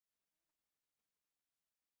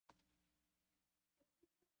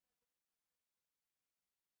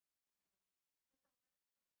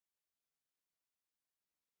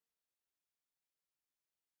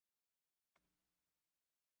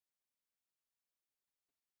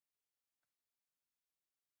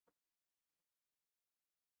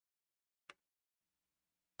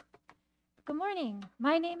Good morning.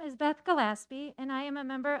 My name is Beth Gillespie, and I am a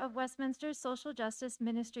member of Westminster's Social Justice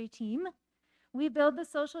Ministry team. We build the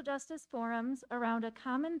social justice forums around a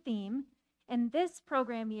common theme, and this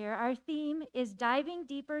program year, our theme is Diving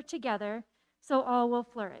Deeper Together so All Will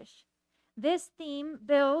Flourish. This theme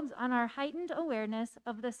builds on our heightened awareness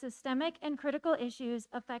of the systemic and critical issues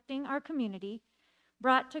affecting our community,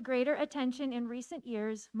 brought to greater attention in recent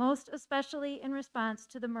years, most especially in response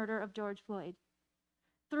to the murder of George Floyd.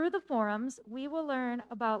 Through the forums, we will learn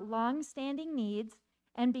about long-standing needs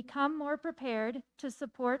and become more prepared to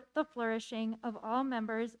support the flourishing of all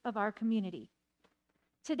members of our community.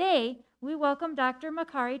 Today, we welcome Dr.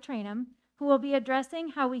 Macarre Traynham, who will be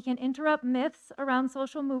addressing how we can interrupt myths around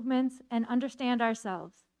social movements and understand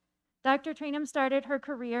ourselves. Dr. Traynham started her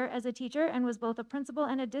career as a teacher and was both a principal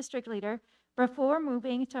and a district leader before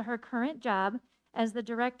moving to her current job as the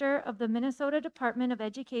director of the Minnesota Department of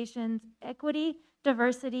Education's Equity,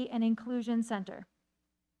 Diversity, and Inclusion Center.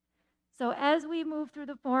 So as we move through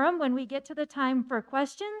the forum, when we get to the time for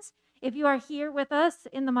questions, if you are here with us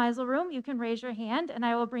in the Meisel room, you can raise your hand and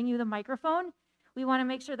I will bring you the microphone. We want to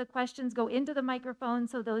make sure the questions go into the microphone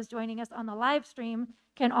so those joining us on the live stream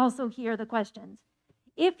can also hear the questions.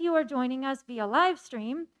 If you are joining us via live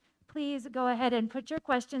stream, please go ahead and put your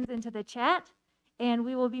questions into the chat, and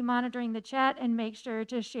we will be monitoring the chat and make sure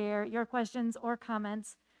to share your questions or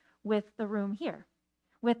comments with the room here.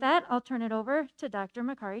 With that, I'll turn it over to Dr.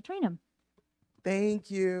 Macarre Traynham.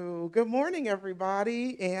 Thank you. Good morning,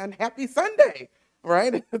 everybody, and happy Sunday,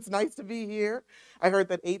 right? It's nice to be here. I heard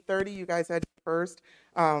that 8:30 you guys had your first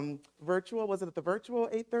virtual, was it the virtual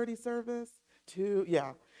 8:30 service?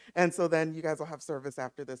 Yeah. And so then you guys will have service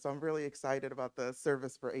after this. So I'm really excited about the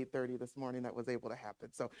service for 8:30 this morning that was able to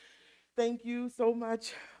happen. So thank you so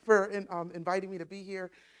much for inviting me to be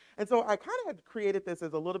here. And so I kind of had created this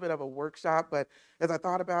as a little bit of a workshop, but as I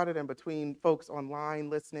thought about it and between folks online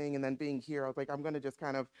listening and then being here, I was like, I'm going to just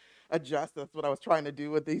kind of adjust. That's what I was trying to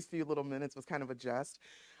do with these few little minutes, was kind of adjust.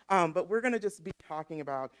 But we're going to just be talking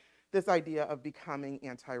about this idea of becoming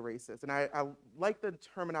anti-racist. And I like the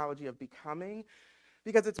terminology of becoming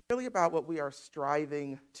because it's really about what we are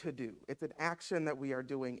striving to do. It's an action that we are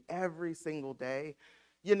doing every single day.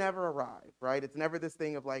 You never arrive, right? It's never this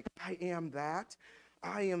thing of like, I am that.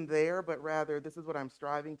 I am there, but rather this is what I'm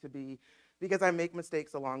striving to be because I make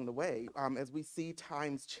mistakes along the way. As we see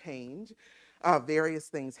times change, various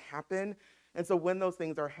things happen. And so when those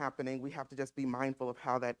things are happening, we have to just be mindful of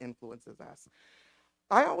how that influences us.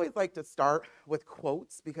 I always like to start with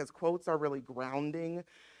quotes because quotes are really grounding.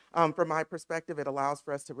 From my perspective, it allows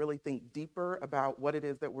for us to really think deeper about what it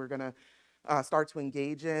is that we're going to start to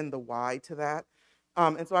engage in, the why to that.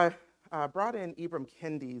 And so I brought in Ibram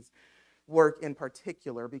Kendi's work in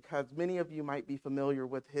particular because many of you might be familiar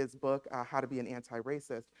with his book, How to Be an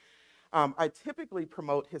Anti-Racist. I typically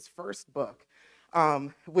promote his first book,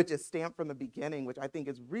 which is Stamped from the Beginning, which I think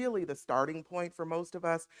is really the starting point for most of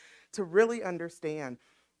us to really understand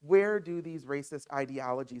where do these racist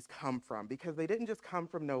ideologies come from, because they didn't just come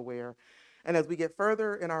from nowhere. And as we get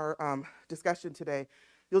further in our discussion today,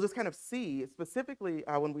 you'll just kind of see, specifically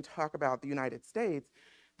when we talk about the United States,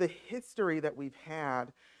 the history that we've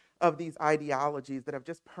had of these ideologies that have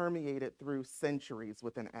just permeated through centuries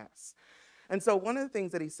with an S. And so one of the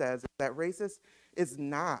things that he says is that racist is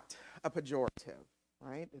not a pejorative,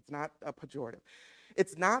 right? It's not a pejorative.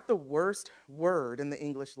 It's not the worst word in the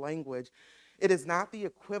English language. It is not the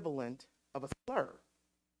equivalent of a slur.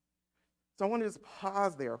 So I want to just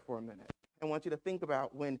pause there for a minute. I want you to think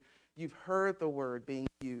about when you've heard the word being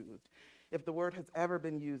used. If the word has ever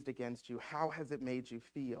been used against you, how has it made you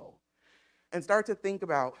feel? And start to think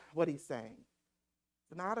about what he's saying.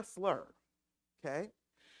 It's not a slur, okay?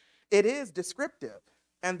 It is descriptive,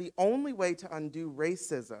 and the only way to undo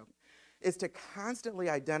racism is to constantly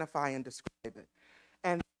identify and describe it,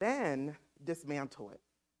 and then dismantle it.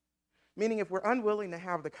 Meaning if we're unwilling to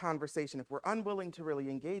have the conversation, if we're unwilling to really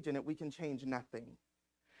engage in it, we can change nothing.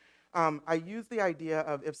 I use the idea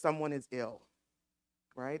of if someone is ill,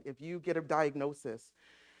 right? If you get a diagnosis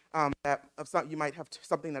you might have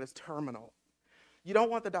something that is terminal. You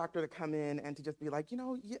don't want the doctor to come in and to just be like,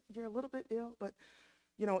 you're a little bit ill, but,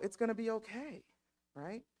 it's going to be okay,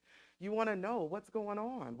 right? You want to know what's going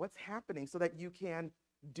on, what's happening, so that you can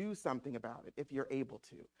do something about it if you're able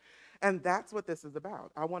to. And that's what this is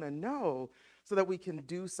about. I want to know so that we can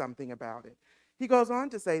do something about it. He goes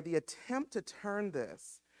on to say, the attempt to turn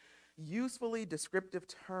this usefully descriptive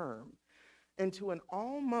term into an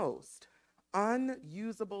almost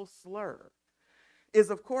unusable slur is,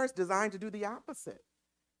 of course, designed to do the opposite.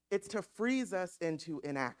 It's to freeze us into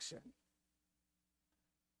inaction.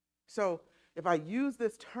 So if I use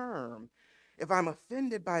this term, If I'm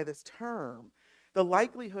offended by this term, the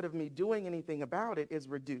likelihood of me doing anything about it is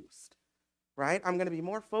reduced, right? I'm going to be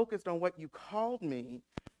more focused on what you called me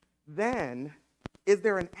than is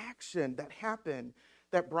there an action that happened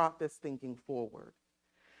that brought this thinking forward.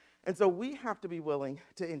 And so we have to be willing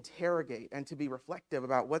to interrogate and to be reflective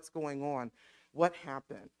about what's going on, what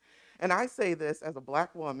happened. And I say this as a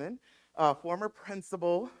Black woman, former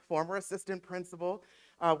principal, former assistant principal,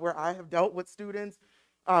 where I have dealt with students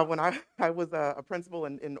when I was a principal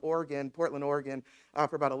in Oregon, Portland, Oregon,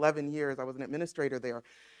 for about 11 years. I was an administrator there.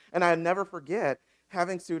 And I never forget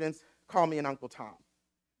having students call me an Uncle Tom.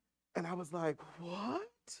 And I was like, what?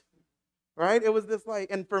 Right? It was this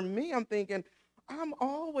like, and for me, I'm thinking, I'm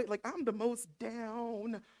always like, I'm the most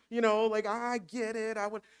down, like I get it.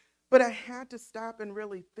 But I had to stop and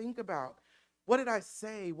really think about what did I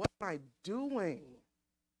say? What am I doing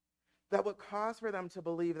that would cause for them to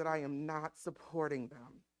believe that I am not supporting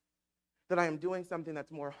them, that I am doing something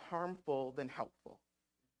that's more harmful than helpful?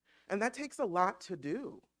 And that takes a lot to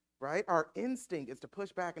do, right? Our instinct is to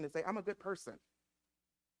push back and to say, I'm a good person.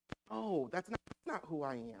 Oh, that's not who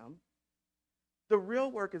I am. The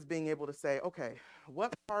real work is being able to say, okay,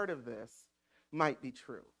 what part of this might be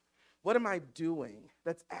true? What am I doing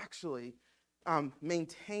that's actually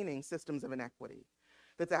maintaining systems of inequity,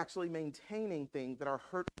 that's actually maintaining things that are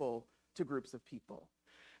hurtful to groups of people?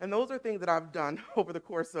 And those are things that I've done over the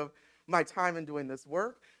course of my time in doing this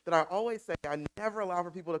work that I always say I never allow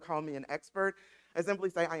for people to call me an expert. I simply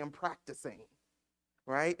say I am practicing,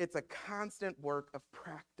 right? It's a constant work of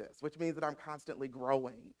practice, which means that I'm constantly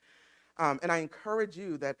growing. And I encourage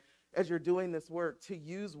you that as you're doing this work to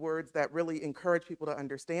use words that really encourage people to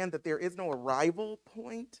understand that there is no arrival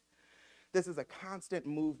point. This is a constant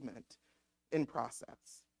movement in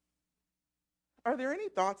process. Are there any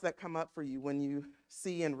thoughts that come up for you when you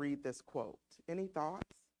see and read this quote? Any thoughts?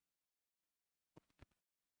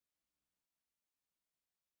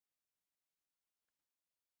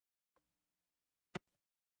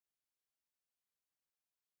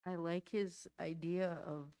 I like his idea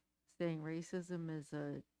of saying racism is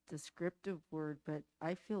a descriptive word, but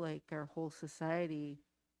I feel like our whole society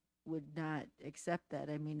would not accept that.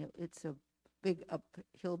 I mean, it's a big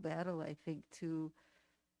uphill battle, I think, to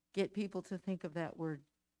get people to think of that word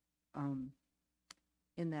um,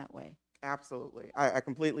 in that way. Absolutely. I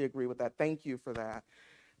completely agree with that. Thank you for that.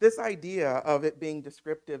 This idea of it being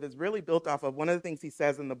descriptive is really built off of one of the things he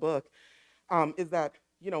says in the book is that,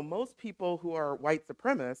 most people who are white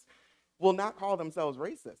supremacists will not call themselves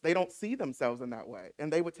racist. They don't see themselves in that way.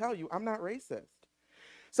 And they would tell you, I'm not racist.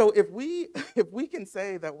 So if we if we can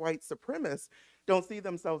say that white supremacists don't see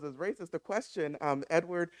themselves as racist, the question,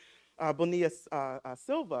 Edward Bonilla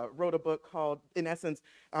Silva wrote a book called, in essence,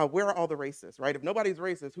 Where Are All the Racists, right? If nobody's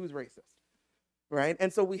racist, who's racist, right?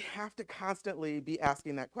 And so we have to constantly be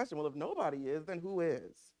asking that question. Well, if nobody is, then who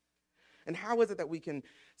is? And how is it that we can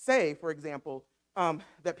say, for example,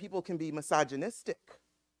 that people can be misogynistic,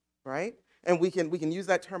 right? And we can use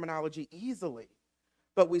that terminology easily,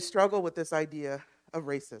 but we struggle with this idea of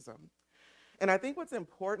racism. And I think what's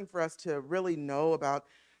important for us to really know about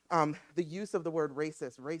the use of the word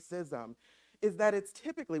racist, racism, is that it's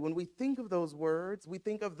typically, when we think of those words, we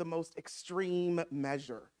think of the most extreme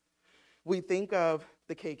measure. We think of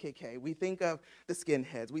the KKK, we think of the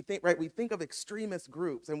skinheads, we think of extremist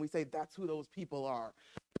groups, and we say that's who those people are.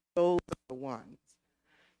 Those are the ones.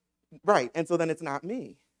 Right, and so then it's not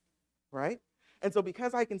me, right? And so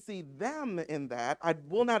because I can see them in that, I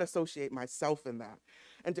will not associate myself in that.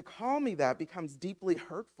 And to call me that becomes deeply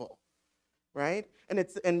hurtful, right?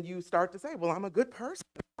 And you start to say, well, I'm a good person.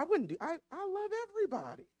 I love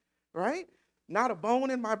everybody, right? Not a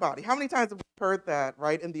bone in my body. How many times have we heard that,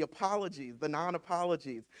 right? In the apologies, the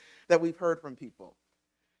non-apologies that we've heard from people.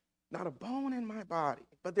 Not a bone in my body.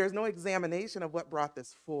 But there's no examination of what brought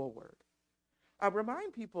this forward. I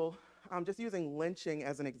remind people, just using lynching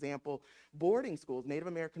as an example, boarding schools, Native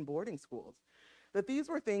American boarding schools, that these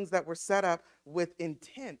were things that were set up with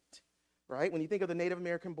intent, right? When you think of the Native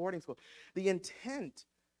American boarding school, the intent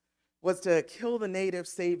was to kill the native,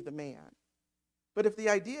 save the man. But if the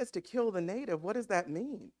idea is to kill the native, what does that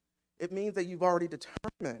mean? It means that you've already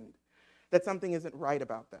determined that something isn't right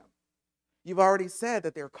about them. You've already said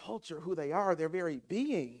that their culture, who they are, their very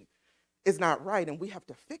being is not right, and we have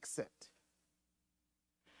to fix it.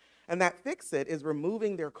 And that fix it is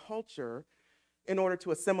removing their culture in order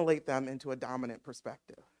to assimilate them into a dominant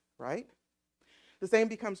perspective, right? The same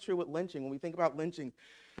becomes true with lynching. When we think about lynching,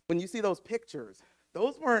 when you see those pictures,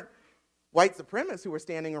 those weren't white supremacists who were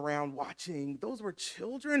standing around watching. Those were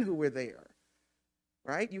children who were there,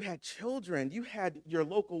 right? You had children. You had your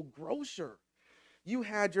local grocer You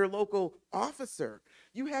had your local officer.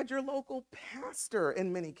 You had your local pastor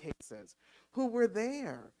in many cases who were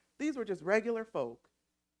there. These were just regular folk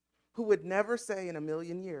who would never say in a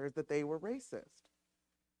million years that they were racist.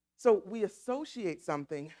 So we associate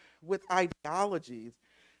something with ideologies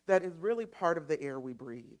that is really part of the air we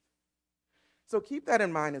breathe. So keep that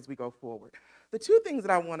in mind as we go forward. The two things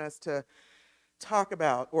that I want us to talk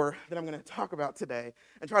about, or that I'm going to talk about today,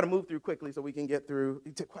 and try to move through quickly so we can get through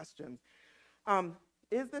to questions,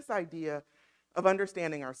 is this idea of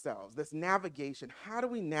understanding ourselves, this navigation. How do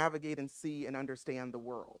we navigate and see and understand the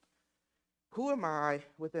world? Who am I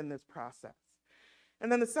within this process?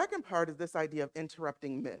 And then the second part is this idea of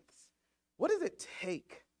interrupting myths. What does it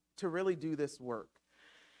take to really do this work?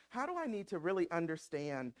 How do I need to really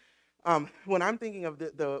understand when I'm thinking of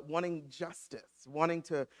the wanting justice, wanting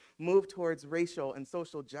to move towards racial and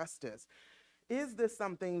social justice? Is this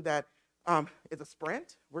something that is a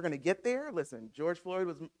sprint? We're going to get there. Listen, George Floyd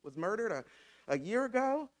was murdered a year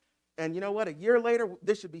ago, and you know what? A year later,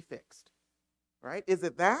 this should be fixed, right? Is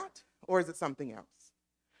it that, or is it something else?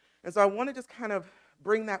 And so I want to just kind of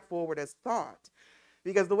bring that forward as thought,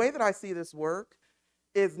 because the way that I see this work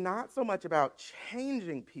is not so much about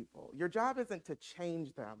changing people. Your job isn't to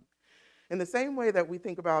change them. In the same way that we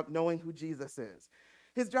think about knowing who Jesus is,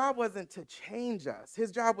 his job wasn't to change us.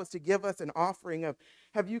 His job was to give us an offering of,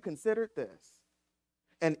 have you considered this?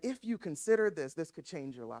 And if you considered this, this could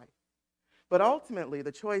change your life. But ultimately,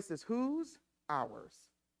 the choice is whose? Ours.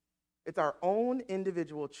 It's our own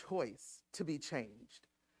individual choice to be changed.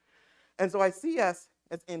 And so I see us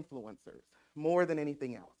as influencers more than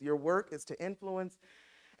anything else. Your work is to influence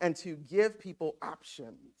and to give people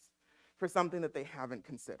options for something that they haven't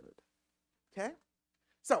considered. Okay?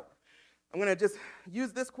 So I'm going to just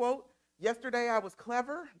use this quote. Yesterday I was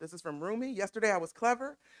clever. This is from Rumi. Yesterday I was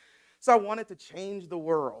clever, so I wanted to change the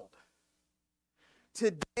world.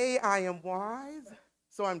 Today I am wise,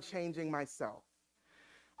 so I'm changing myself.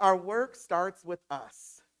 Our work starts with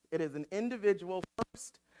us. It is an individual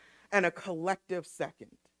first and a collective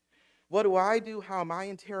second. What do I do? How am I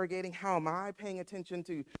interrogating? How am I paying attention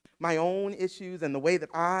to my own issues and the way that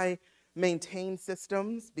I maintain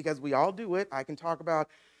systems? Because we all do it. I can talk about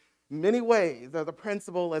many ways as a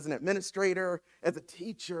principal, as an administrator, as a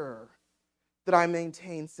teacher, that I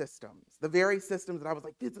maintain systems. The very systems that I was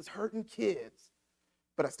like, this is hurting kids.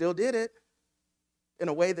 But I still did it in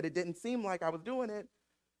a way that it didn't seem like I was doing it,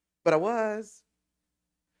 but I was.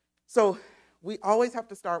 So we always have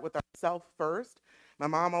to start with ourselves first. My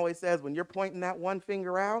mom always says, when you're pointing that one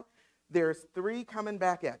finger out, there's three coming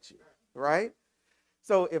back at you, right?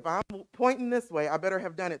 So if I'm pointing this way, I better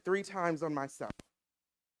have done it 3 times on myself,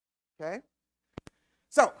 okay?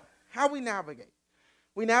 So how we navigate?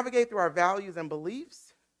 We navigate through our values and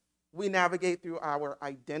beliefs. We navigate through our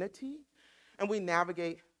identity, and we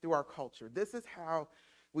navigate through our culture. This is how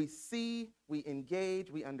we see, we engage,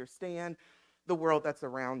 we understand the world that's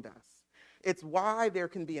around us. It's why there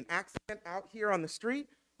can be an accident out here on the street.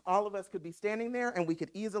 All of us could be standing there, and we could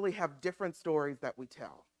easily have different stories that we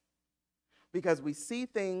tell, because we see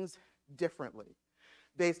things differently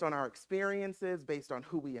based on our experiences, based on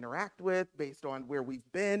who we interact with, based on where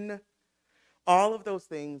we've been. All of those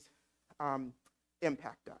things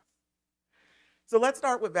impact us. So let's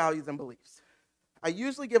start with values and beliefs. I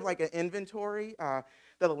usually give like an inventory that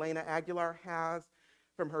Elena Aguilar has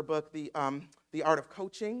from her book, The Art of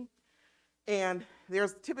Coaching. And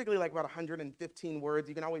there's typically like about 115 words.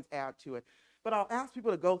 You can always add to it. But I'll ask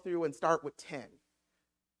people to go through and start with 10.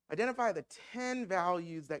 Identify the 10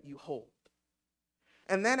 values that you hold.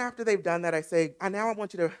 And then after they've done that, I say, now I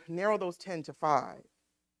want you to narrow those 10 to 5.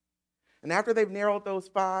 And after they've narrowed those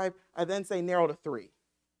 5, I then say narrow to 3.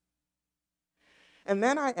 And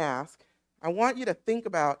then I ask, I want you to think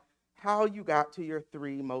about how you got to your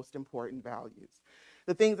 3 most important values,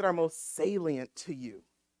 the things that are most salient to you.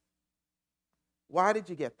 Why did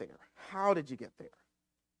you get there? How did you get there?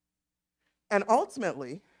 And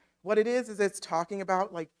ultimately, what it is it's talking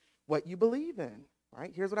about like what you believe in,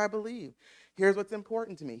 right? Here's what I believe. Here's what's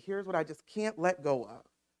important to me. Here's what I just can't let go of.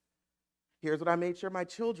 Here's what I made sure my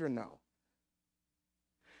children know.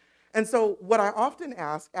 And so what I often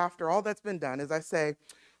ask after all that's been done is I say,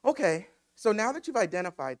 okay, so now that you've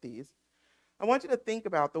identified these, I want you to think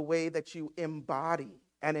about the way that you embody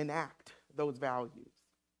and enact those values.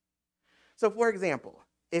 So for example,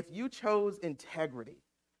 if you chose integrity,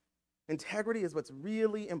 integrity is what's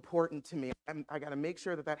really important to me. I got to make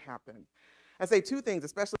sure that happens. I say 2 things,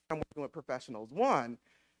 especially when I'm working with professionals. 1,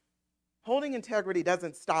 holding integrity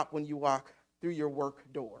doesn't stop when you walk through your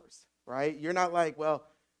work doors, right? You're not like, well,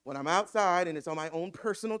 when I'm outside and it's on my own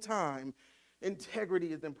personal time,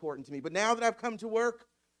 integrity is important to me. But now that I've come to work,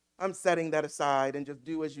 I'm setting that aside and just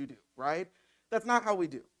do as you do, right? That's not how we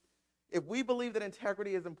do. If we believe that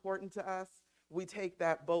integrity is important to us, we take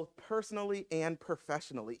that both personally and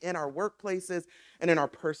professionally, in our workplaces and in our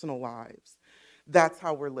personal lives. That's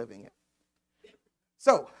how we're living it.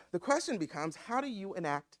 So the question becomes, how do you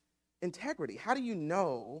enact integrity? How do you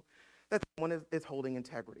know that someone is holding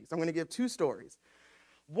integrity? So I'm going to give two stories.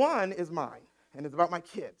 One is mine, and it's about my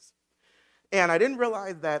kids. And I didn't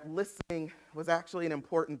realize that listening was actually an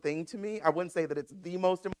important thing to me. I wouldn't say that it's the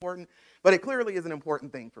most important, but it clearly is an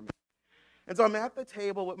important thing for me. And so I'm at the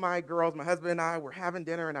table with my girls, my husband and I, we're having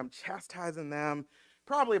dinner, and I'm chastising them,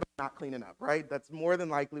 probably about not cleaning up, right? That's more than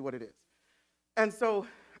likely what it is. And so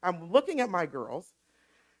I'm looking at my girls.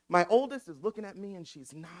 My oldest is looking at me, and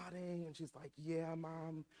she's nodding, and she's like, yeah,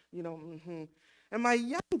 Mom, mm-hmm. And my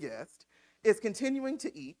youngest is continuing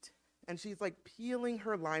to eat, and she's like peeling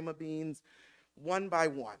her lima beans one by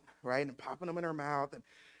one, right? And popping them in her mouth and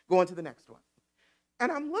going to the next one.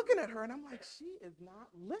 And I'm looking at her and I'm like, she is not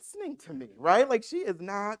listening to me, right? Like she is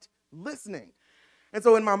not listening. And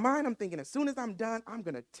so in my mind, I'm thinking, as soon as I'm done, I'm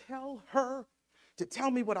going to tell her to tell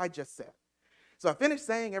me what I just said. So I finish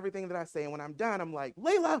saying everything that I say. And when I'm done, I'm like,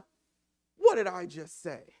 Layla, what did I just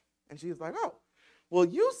say? And she's like, oh, well,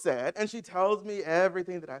 you said, and she tells me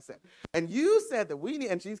everything that I said. And you said that we need,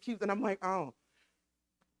 and she keeps, and I'm like, oh,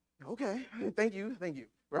 okay, thank you,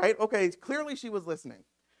 right? Okay, clearly she was listening.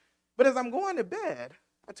 But as I'm going to bed,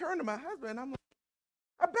 I turn to my husband and I'm like,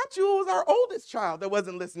 I bet you it was our oldest child that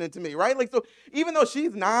wasn't listening to me, right? Like, so even though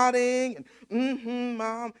she's nodding and, mm-hmm,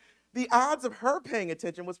 Mom, the odds of her paying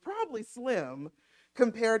attention was probably slim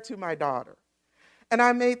compared to my daughter. And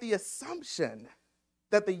I made the assumption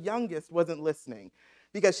that the youngest wasn't listening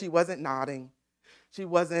because she wasn't nodding. She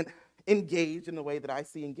wasn't engaged in the way that I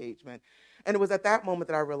see engagement. And it was at that moment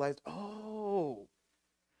that I realized, oh,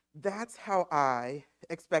 that's how I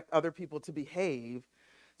expect other people to behave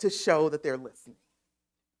to show that they're listening,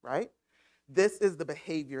 right? This is the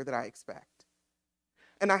behavior that I expect.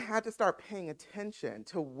 And I had to start paying attention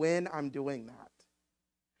to when I'm doing that.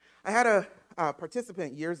 I had a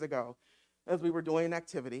participant years ago, as we were doing an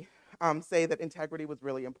activity, say that integrity was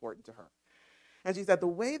really important to her. And she said, the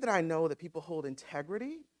way that I know that people hold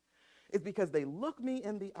integrity is because they look me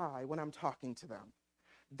in the eye when I'm talking to them.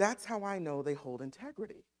 That's how I know they hold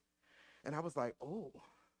integrity. And I was like, oh.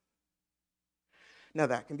 Now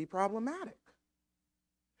that can be problematic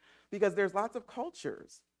because there's lots of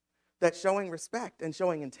cultures that showing respect and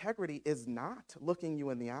showing integrity is not looking you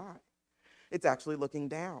in the eye. It's actually looking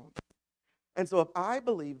down. And so if I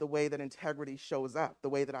believe the way that integrity shows up, the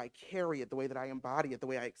way that I carry it, the way that I embody it, the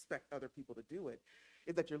way I expect other people to do it,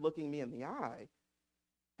 is that you're looking me in the eye,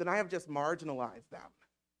 then I have just marginalized them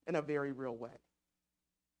in a very real way.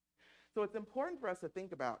 So it's important for us to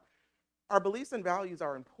think about our beliefs and values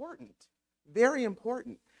are important, very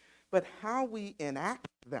important, but how we enact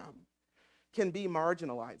them can be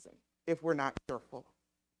marginalizing if we're not careful.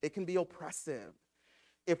 It can be oppressive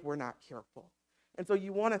if we're not careful. And so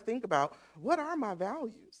you want to think about, what are my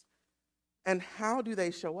values? And how do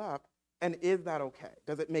they show up? And is that okay?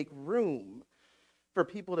 Does it make room for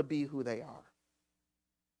people to be who they are?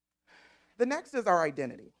 The next is our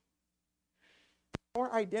identity.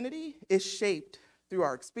 Our identity is shaped through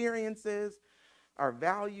our experiences, our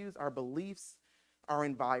values, our beliefs, our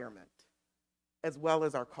environment, as well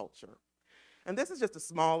as our culture. And this is just a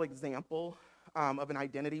small example of an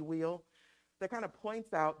identity wheel that kind of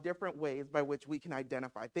points out different ways by which we can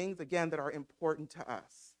identify things, again, that are important to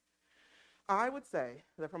us. I would say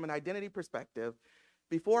that from an identity perspective,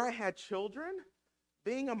 before I had children,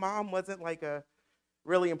 being a mom wasn't like a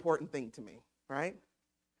really important thing to me, right?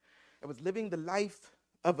 It was living the life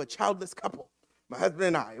of a childless couple, my husband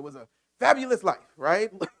and I. It was a fabulous life,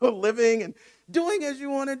 right? Living and doing as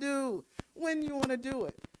you want to do, when you want to do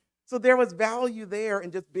it. So there was value there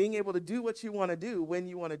in just being able to do what you want to do when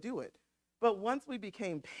you want to do it. But once we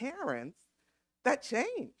became parents, that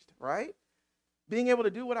changed, right? Being able to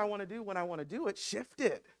do what I want to do when I want to do it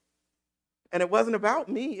shifted. And it wasn't about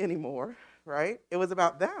me anymore, right? It was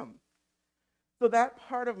about them. So that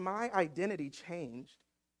part of my identity changed.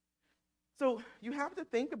 So you have to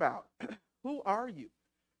think about, who are you?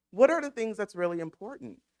 What are the things that's really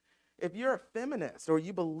important? If you're a feminist or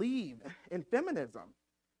you believe in feminism,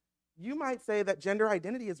 you might say that gender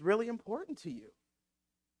identity is really important to you,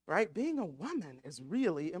 right? Being a woman is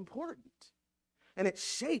really important. And it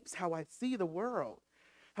shapes how I see the world,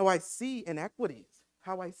 how I see inequities,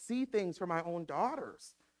 how I see things for my own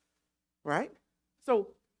daughters, right? So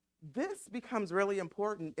this becomes really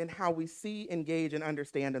important in how we see, engage, and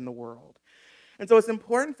understand in the world. And so it's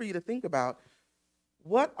important for you to think about,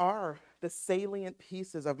 What are the salient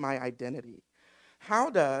pieces of my identity? How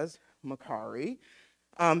does Macarre,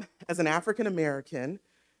 as an African American,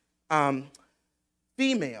 um,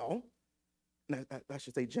 female, no, I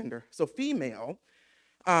should say gender, so female,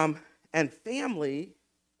 um, and family,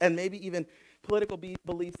 and maybe even political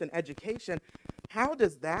beliefs and education, how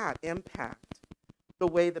does that impact the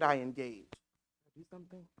way that I engage? Do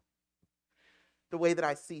something? The way that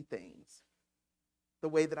I see things, the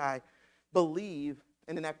way that I believe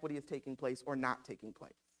an inequity is taking place or not taking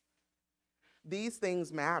place. These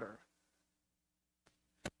things matter.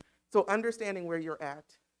 So understanding where you're at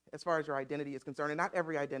as far as your identity is concerned, and not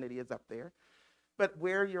every identity is up there, but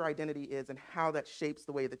where your identity is and how that shapes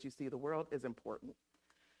the way that you see the world is important.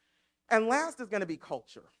 And last is going to be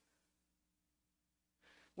culture.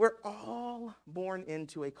 We're all born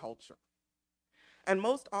into a culture. And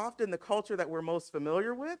most often, the culture that we're most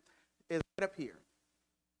familiar with is right up here: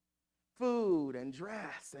 food and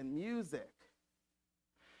dress and music.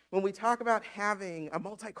 When we talk about having a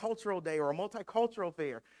multicultural day or a multicultural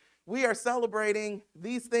fair, we are celebrating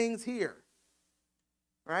these things here,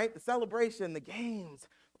 right? The celebration, the games,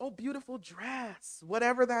 oh, beautiful dress,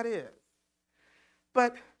 whatever that is.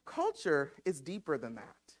 But culture is deeper than that.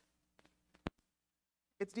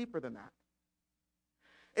 It's deeper than that.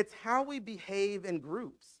 It's how we behave in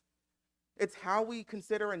groups. It's how we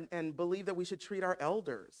consider and believe that we should treat our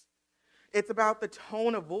elders. It's about the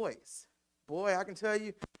tone of voice. Boy, I can tell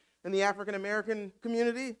you, in the African American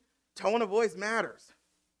community, tone of voice matters,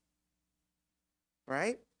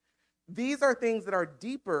 right? These are things that are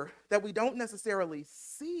deeper that we don't necessarily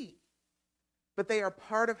see, but they are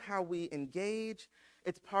part of how we engage.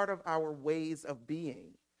 It's part of our ways of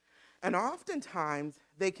being. And oftentimes,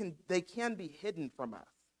 they can be hidden from us.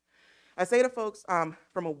 I say to folks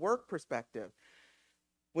from a work perspective,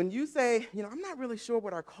 when you say, I'm not really sure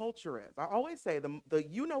what our culture is, I always say,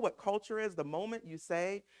 you know what culture is the moment you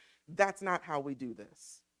say, that's not how we do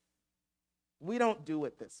this. We don't do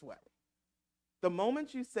it this way. The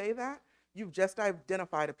moment you say that, you've just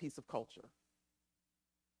identified a piece of culture.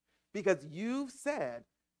 Because you've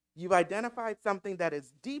identified something that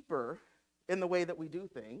is deeper in the way that we do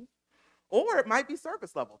things, or it might be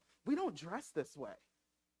surface level. We don't dress this way,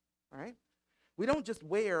 right? We don't just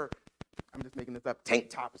wear, I'm just making this up, tank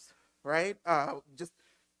tops, right? Just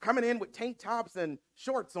coming in with tank tops and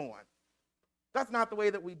shorts on. That's not the way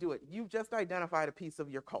that we do it. You've just identified a piece of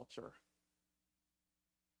your culture.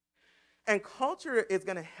 And culture is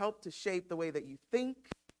going to help to shape the way that you think,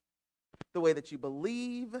 the way that you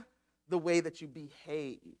believe, the way that you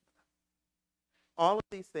behave. All of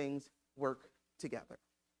these things work together.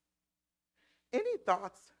 Any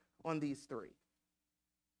thoughts on these three?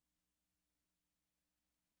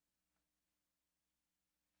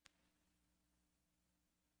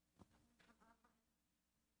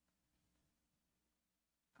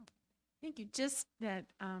 Thank you. Just that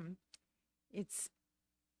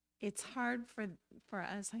it's hard for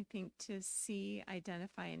us, I think, to see,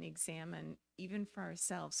 identify, and examine, even for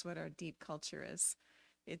ourselves, what our deep culture is.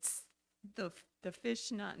 It's the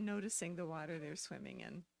fish not noticing the water they're swimming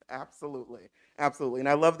in. Absolutely, absolutely. And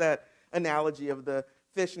I love that analogy of the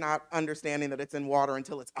fish not understanding that it's in water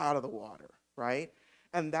until it's out of the water, right?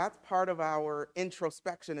 And that's part of our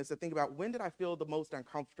introspection, is to think about, when did I feel the most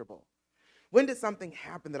uncomfortable? When did something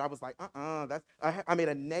happen that I was like, I made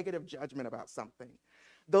a negative judgment about something?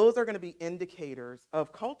 Those are going to be indicators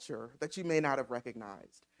of culture that you may not have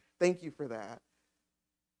recognized. Thank you for that.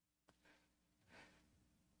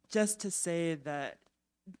 Just to say that,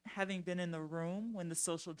 having been in the room when the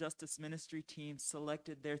social justice ministry team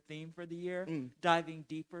selected their theme for the year, diving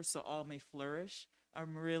deeper so all may flourish,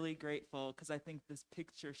 I'm really grateful, because I think this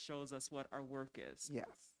picture shows us what our work is. Yes,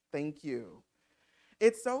 thank you.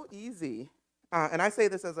 It's so easy, and I say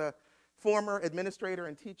this as a former administrator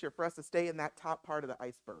and teacher, for us to stay in that top part of the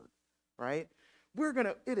iceberg, right?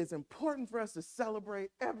 It is important for us to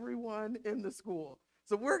celebrate everyone in the school.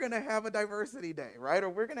 So we're going to have a diversity day, right? Or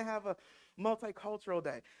we're going to have a multicultural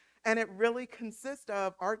day. And it really consists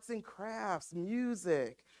of arts and crafts,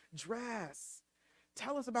 music, dress.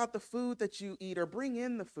 Tell us about the food that you eat, or bring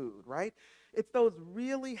in the food, right? It's those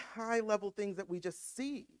really high-level things that we just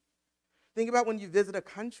see. Think about when you visit a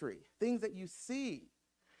country, things that you see.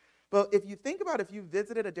 But if you think about, if you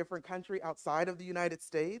visited a different country outside of the United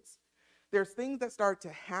States, there's things that start to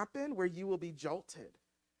happen where you will be jolted,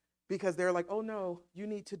 because they're like, oh no, you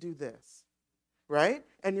need to do this, right?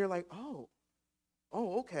 And you're like, oh,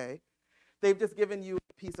 okay. They've just given you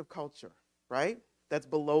a piece of culture, right? That's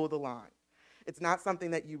below the line. It's not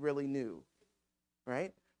something that you really knew,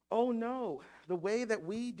 right? Oh no, the way that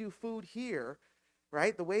we do food here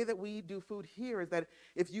right? The way that we do food here is that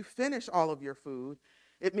if you finish all of your food,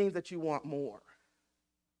 it means that you want more,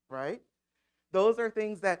 right? Those are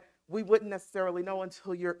things that we wouldn't necessarily know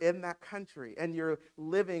until you're in that country and you're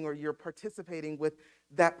living or you're participating with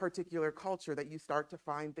that particular culture, that you start to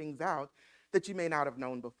find things out that you may not have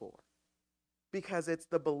known before, because it's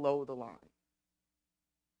the below the line.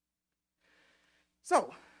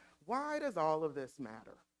 So, why does all of this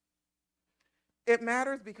matter? It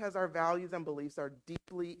matters because our values and beliefs are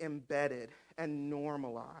deeply embedded and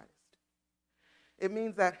normalized. It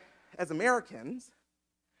means that as Americans,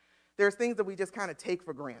 there's things that we just kind of take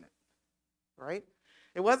for granted, right?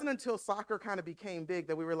 It wasn't until soccer kind of became big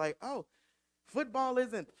that we were like, oh, football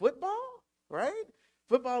isn't football, right?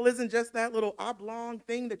 Football isn't just that little oblong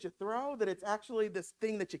thing that you throw, that it's actually this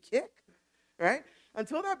thing that you kick, right?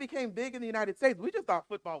 Until that became big in the United States, we just thought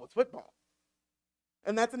football was football.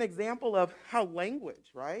 And that's an example of how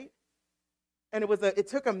language, right? And it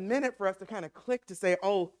took a minute for us to kind of click to say,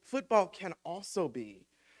 oh, football can also be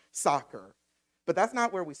soccer. But that's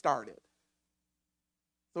not where we started.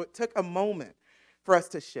 So it took a moment for us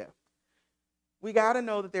to shift. We got to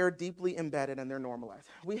know that they're deeply embedded and they're normalized.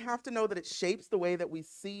 We have to know that it shapes the way that we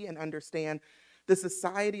see and understand the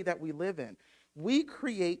society that we live in. We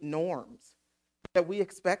create norms that we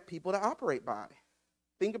expect people to operate by.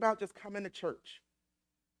 Think about just coming to church,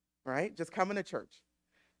 right? Just coming to church.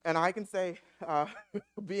 And I can say,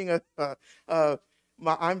 being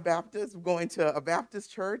I'm Baptist, going to a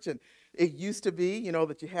Baptist church, and it used to be,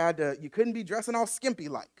 that you couldn't be dressing all skimpy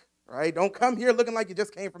like, right? Don't come here looking like you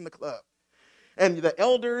just came from the club. And the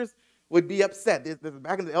elders would be upset.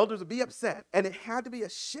 Back in the elders would be upset. And it had to be a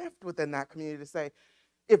shift within that community to say,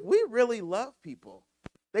 if we really love people,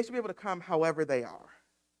 they should be able to come however they are,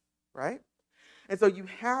 right? And so you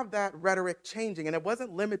have that rhetoric changing, and it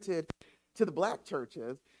wasn't limited to the black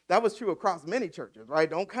churches. That was true across many churches, right?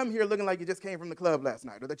 Don't come here looking like you just came from the club last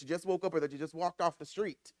night, or that you just woke up, or that you just walked off the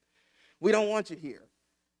street. We don't want you here.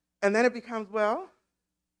 And then it becomes, well,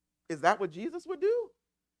 is that what Jesus would do?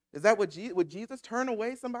 Is that what would Jesus turn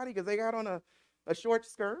away somebody because they got on a short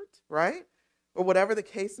skirt, right? Or whatever the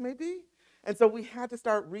case may be. And so we had to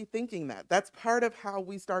start rethinking that. That's part of how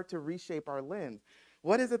we start to reshape our lens.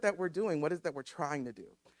 What is it that we're doing? What is it that we're trying to do?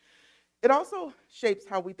 It also shapes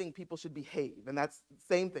how we think people should behave. And that's the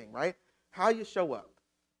same thing, right? How you show up.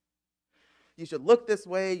 You should look this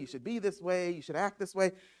way. You should be this way. You should act this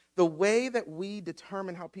way. The way that we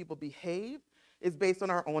determine how people behave is based on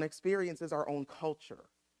our own experiences, our own culture.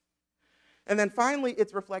 And then finally,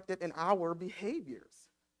 it's reflected in our behaviors.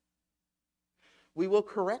 We will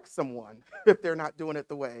correct someone if they're not doing it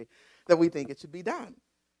the way that we think it should be done.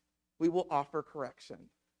 We will offer correction.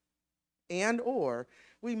 And or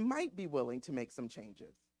we might be willing to make some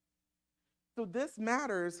changes. So this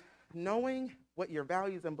matters, knowing what your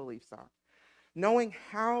values and beliefs are, knowing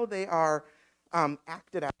how they are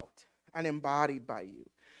acted out and embodied by you,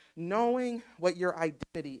 knowing what your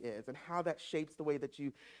identity is and how that shapes the way that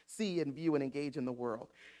you see and view and engage in the world,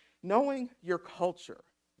 knowing your culture.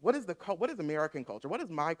 What is American culture? What is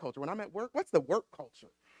my culture? When I'm at work, what's the work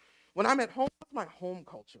culture? When I'm at home, what's my home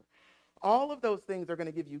culture? All of those things are going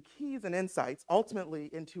to give you keys and insights ultimately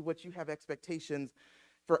into what you have expectations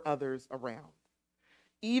for others around,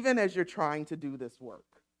 even as you're trying to do this work.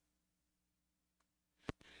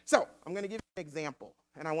 So I'm going to give you an example,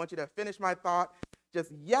 and I want you to finish my thought.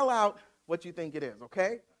 Just yell out what you think it is,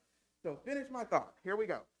 okay? So finish my thought. Here we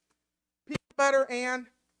go. Peanut butter and,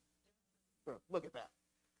 look at that.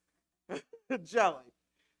 Jelly.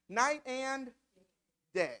 Night and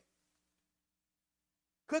day.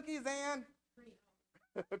 Cookies and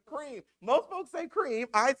cream. Most folks say cream.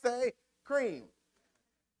 I say cream.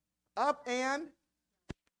 Up and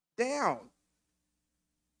down.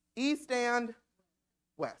 East and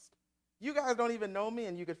west. You guys don't even know me,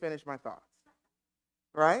 and you could finish my thoughts.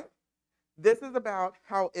 Right? This is about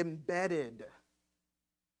how embedded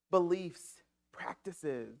beliefs,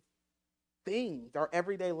 practices, things our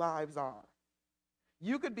everyday lives are.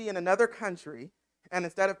 You could be in another country, and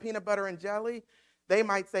instead of peanut butter and jelly, they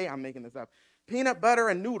might say, I'm making this up, peanut butter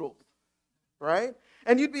and noodles, right?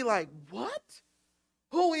 And you'd be like, what?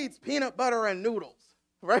 Who eats peanut butter and noodles,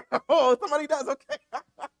 right? Oh, somebody does, okay.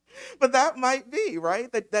 But that might be, right?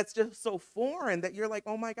 That's just so foreign that you're like,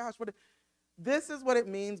 oh my gosh, this is what it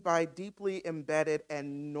means by deeply embedded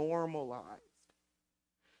and normalized.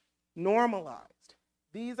 Normalized.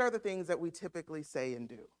 These are the things that we typically say and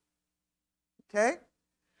do. Okay?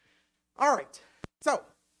 All right. So,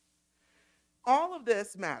 all of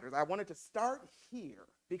this matters. I wanted to start here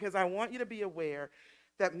because I want you to be aware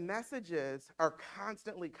that messages are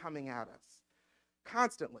constantly coming at us.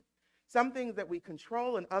 Constantly. Some things that we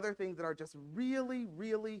control and other things that are just really,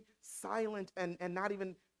 really silent and not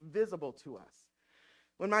even visible to us.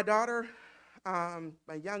 When my daughter,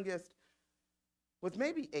 my youngest, was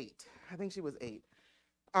maybe 8, I think she was 8,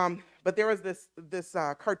 but there was this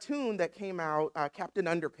cartoon that came out, Captain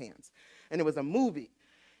Underpants, and it was a movie.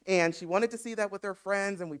 And she wanted to see that with her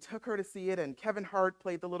friends, and we took her to see it, and Kevin Hart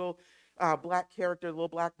played the little black character, the little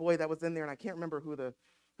black boy that was in there, and I can't remember who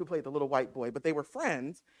played the little white boy, but they were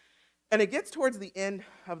friends. And it gets towards the end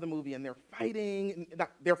of the movie, and they're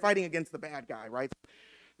fighting against the bad guy, right?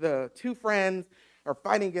 The two friends are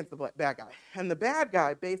fighting against the bad guy. And the bad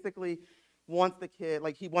guy basically wants the kid,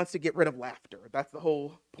 like he wants to get rid of laughter. That's the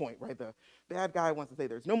whole point, right? The bad guy wants to say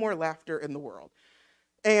there's no more laughter in the world.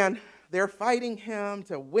 And they're fighting him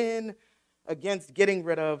to win against getting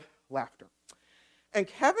rid of laughter. And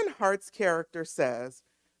Kevin Hart's character says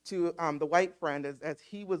to the white friend, as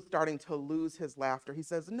he was starting to lose his laughter, he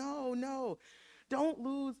says, no, don't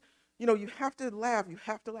lose. You have to laugh. You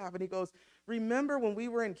have to laugh. And he goes, remember when we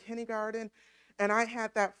were in kindergarten and I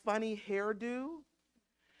had that funny hairdo?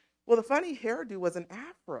 Well, the funny hairdo was an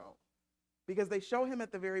afro because they show him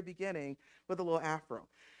at the very beginning with a little afro.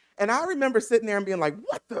 And I remember sitting there and being like,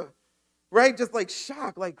 what the, right? Just like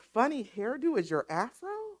shocked, like funny hairdo is your afro?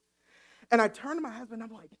 And I turned to my husband,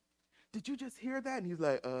 I'm like, did you just hear that? And he's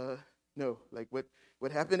like, no, like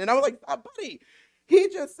what happened? And I was like, buddy, he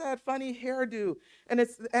just said funny hairdo, and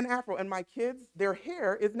it's an afro. And my kids, their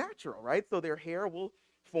hair is natural, right? So their hair will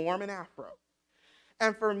form an afro.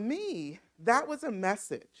 And for me, that was a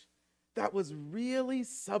message that was really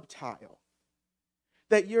subtle,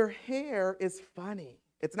 that your hair is funny.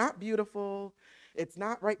 It's not beautiful, it's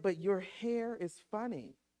not right, but your hair is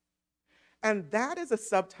funny. And that is a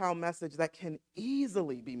subtle message that can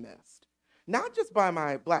easily be missed, not just by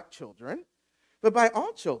my black children, but by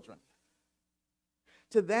all children.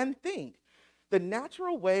 To then think the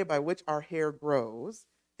natural way by which our hair grows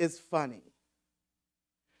is funny.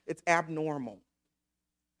 It's abnormal,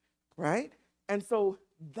 right? And so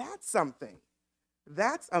that's something,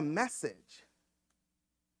 that's a message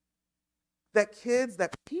that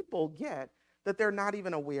people get that they're not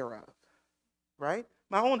even aware of, right?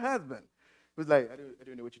 My own husband was like, I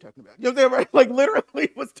don't know what you're talking about. You know what I'm saying, right? Like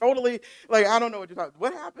literally was totally like, I don't know what you're talking about.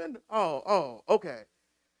 What happened? Oh, okay.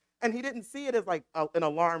 And he didn't see it as like an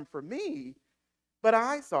alarm for me, but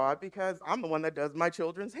I saw it because I'm the one that does my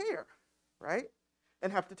children's hair, right?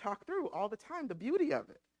 And have to talk through all the time the beauty of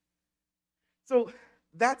it. So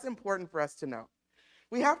that's important for us to know.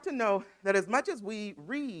 We have to know that as much as we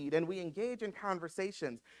read and we engage in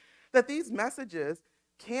conversations, that these messages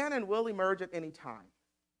can and will emerge at any time.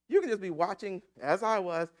 You can just be watching, as I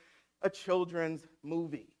was, a children's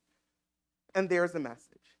movie, and there's a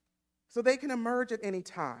message. So they can emerge at any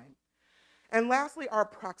time. And lastly, our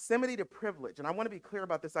proximity to privilege. And I want to be clear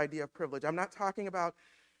about this idea of privilege. I'm not talking about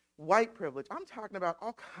white privilege. I'm talking about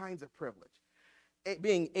all kinds of privilege.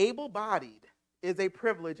 Being able-bodied is a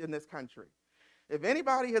privilege in this country. If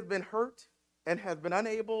anybody has been hurt and has been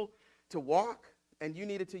unable to walk and you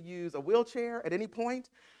needed to use a wheelchair at any point,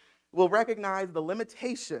 we'll recognize the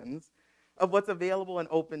limitations of what's available and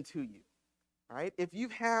open to you, right? If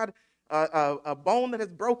you've had a bone that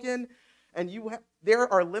has broken and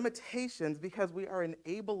there are limitations because we are an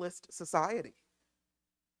ableist society.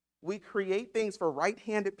 We create things for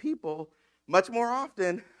right-handed people much more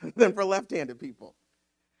often than for left-handed people.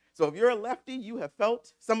 So if you're a lefty, you have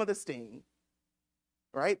felt some of the sting,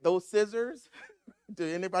 right? Those scissors, do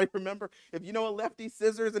anybody remember? If you know a lefty,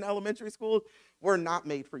 scissors in elementary school were not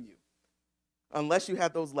made for you unless you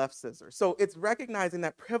had those left scissors. So it's recognizing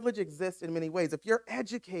that privilege exists in many ways. If you're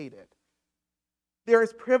educated, there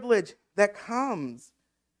is privilege that comes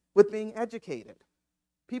with being educated.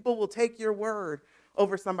 People will take your word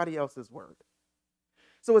over somebody else's word.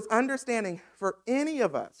 So it's understanding for any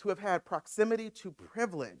of us who have had proximity to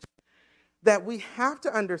privilege that we have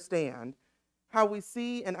to understand how we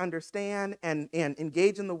see and understand and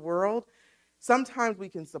engage in the world. Sometimes we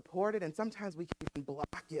can support it and sometimes we can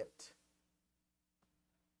block it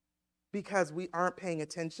because we aren't paying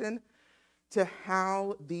attention to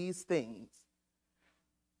how these things,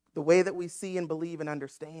 the way that we see and believe and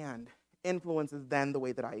understand, influences then the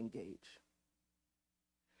way that I engage.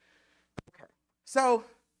 Okay, so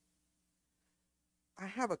I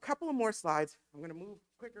have a couple of more slides. I'm going to move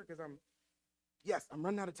quicker because I'm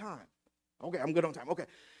running out of time. Okay, I'm good on time. Okay,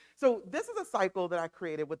 so this is a cycle that I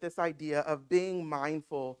created with this idea of being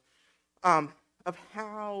mindful of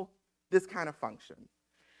how this kind of functions.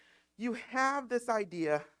 You have this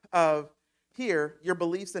idea of here, your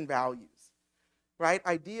beliefs and values, right?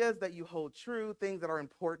 Ideas that you hold true, things that are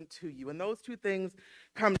important to you. And those two things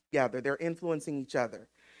come together. They're influencing each other.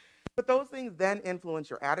 But those things then influence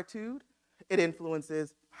your attitude. It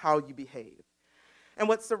influences how you behave. And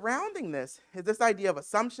what's surrounding this is this idea of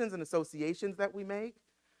assumptions and associations that we make.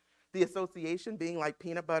 The association being like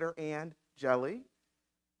peanut butter and jelly,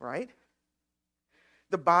 right?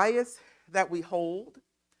 The bias that we hold,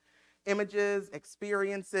 images,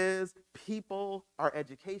 experiences, people, our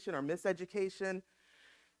education or miseducation,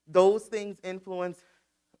 those things influence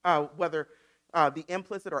whether the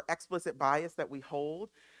implicit or explicit bias that we hold,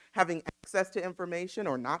 having access to information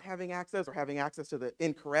or not having access, or having access to the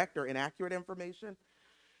incorrect or inaccurate information.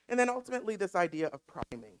 And then ultimately this idea of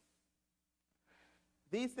priming.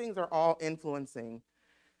 These things are all influencing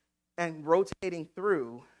and rotating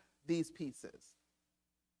through these pieces.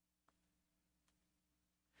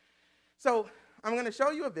 So I'm going to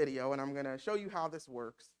show you a video, and I'm going to show you how this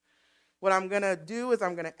works. What I'm going to do is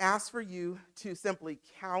I'm going to ask for you to simply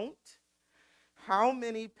count how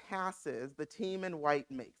many passes the team in white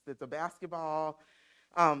makes. It's a basketball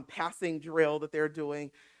passing drill that they're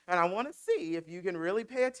doing. And I want to see if you can really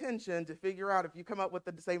pay attention to figure out if you come up with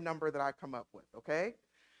the same number that I come up with, okay?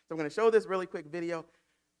 So I'm going to show this really quick video.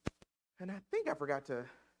 And I think I forgot to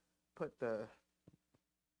put the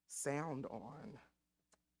sound on.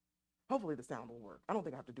 Hopefully the sound will work. I don't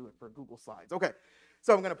think I have to do it for Google Slides. Okay,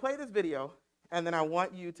 so I'm going to play this video, and then I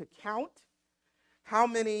want you to count how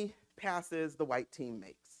many passes the white team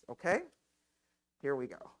makes, okay? Here we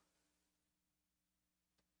go.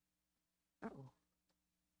 Uh-oh.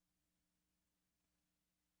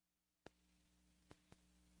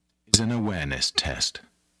 Is an awareness test.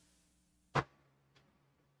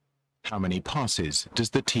 How many passes does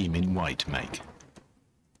the team in white make?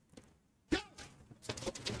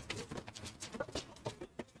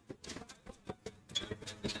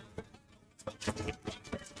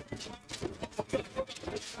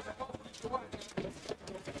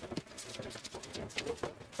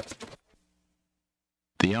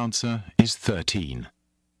 The answer is 13.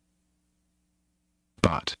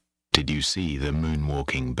 But did you see the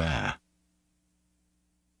moonwalking bear?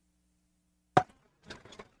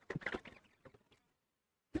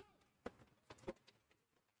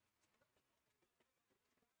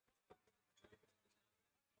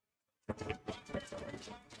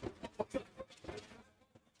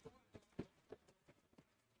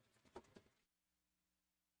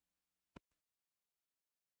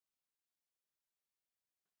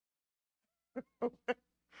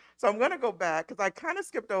 So I'm going to go back because I kind of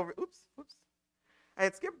skipped over, oops. I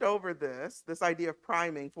had skipped over this idea of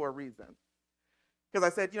priming for a reason. Because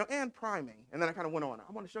I said, and priming. And then I kind of went on.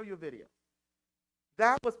 I want to show you a video.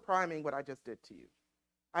 That was priming what I just did to you.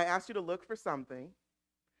 I asked you to look for something.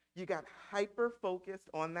 You got hyper-focused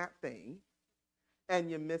on that thing,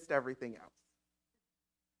 and you missed everything else,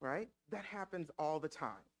 right? That happens all the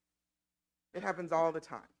time. It happens all the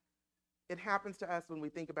time. It happens to us when we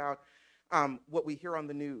think about what we hear on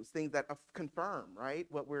the news, things that confirm, right?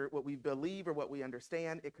 What we believe or what we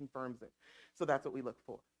understand, it confirms it. So that's what we look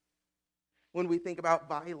for. When we think about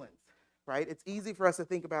violence, right? It's easy for us to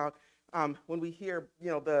think about when we hear,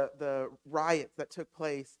 the riots that took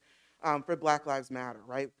place for Black Lives Matter,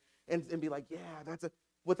 right? And be like, yeah,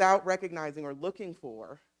 without recognizing or looking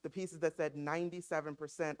for the pieces that said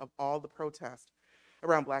 97% of all the protests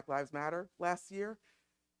around Black Lives Matter last year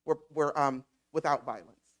were without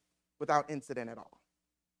violence, without incident at all.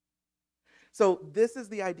 So this is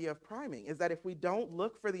the idea of priming, is that if we don't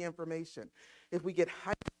look for the information, if we get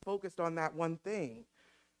hyper-focused on that one thing,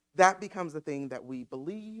 that becomes the thing that we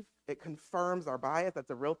believe. It confirms our bias. That's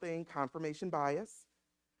a real thing, confirmation bias.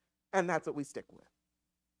 And that's what we stick with.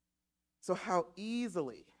 So how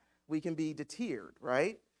easily we can be deterred,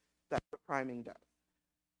 right? That's what priming does.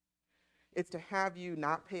 It's to have you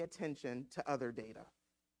not pay attention to other data.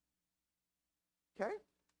 Okay?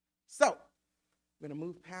 So, I'm going to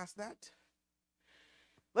move past that.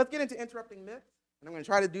 Let's get into interrupting myths, and I'm going to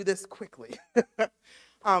try to do this quickly.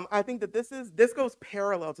 I think that this goes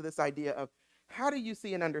parallel to this idea of how do you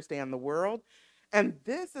see and understand the world, and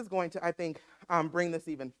this is going to, I think, bring this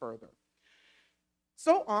even further.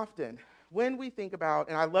 So often, when we think about,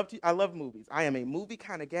 and I love movies. I am a movie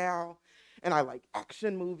kind of gal, and I like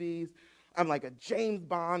action movies. I'm like a James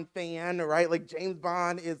Bond fan, right? Like James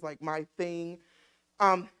Bond is like my thing.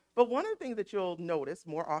 But one of the things that you'll notice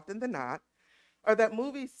more often than not are that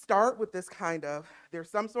movies start with this kind of, there's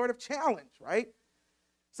some sort of challenge, right?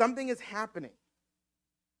 Something is happening.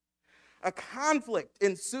 A conflict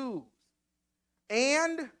ensues,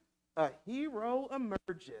 and a hero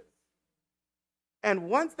emerges. And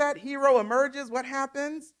once that hero emerges, what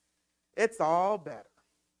happens? It's all better.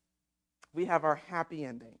 We have our happy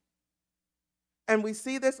ending. And we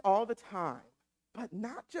see this all the time, but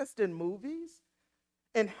not just in movies,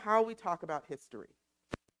 in how we talk about history.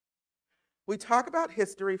 We talk about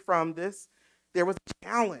history from this, there was a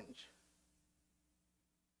challenge,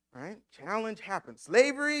 right? Challenge happened.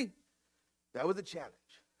 Slavery, that was a challenge.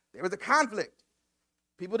 There was a conflict.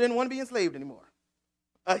 People didn't want to be enslaved anymore.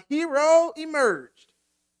 A hero emerged,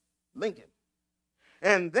 Lincoln.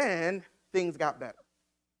 And then things got better.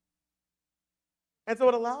 And so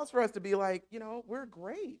it allows for us to be like, we're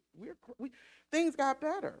great. Things got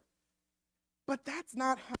better. But that's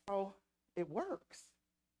not how it works.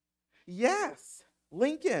 Yes,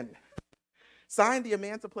 Lincoln signed the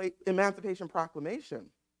Emancipation Proclamation.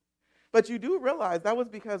 But you do realize that was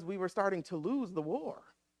because we were starting to lose the war.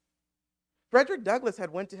 Frederick Douglass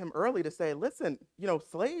had went to him early to say, listen,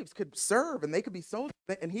 slaves could serve and they could be sold,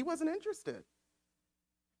 and he wasn't interested.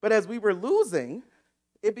 But as we were losing,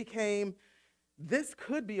 it became, this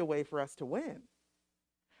could be a way for us to win.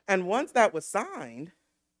 And once that was signed,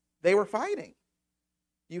 they were fighting.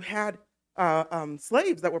 You had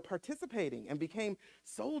slaves that were participating and became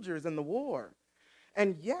soldiers in the war.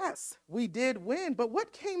 And yes, we did win, but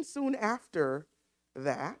what came soon after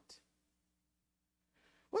that?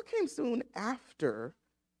 What came soon after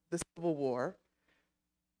the Civil War?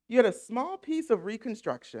 You had a small piece of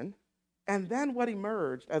Reconstruction, and then what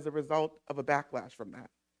emerged as a result of a backlash from that?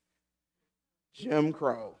 Jim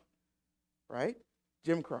Crow, right?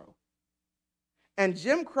 Jim Crow. And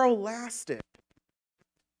Jim Crow lasted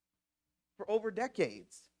for over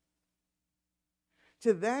decades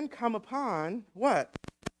to then come upon what?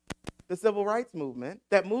 The Civil Rights Movement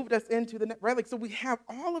that moved us into the, right? Like, so we have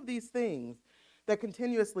all of these things that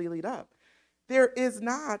continuously lead up. There is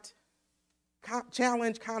not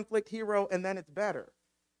challenge, conflict, hero, and then it's better.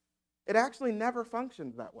 It actually never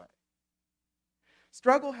functions that way.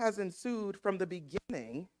 Struggle has ensued from the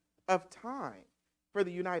beginning of time for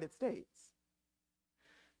the United States.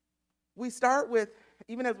 We start with,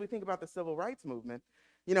 even as we think about the Civil Rights Movement,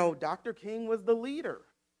 Dr. King was the leader.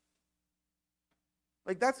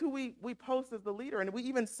 Like, that's who we post as the leader. And we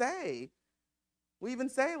even say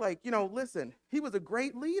like, listen, he was a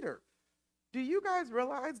great leader. Do you guys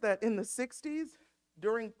realize that in the 60s,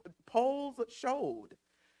 during polls showed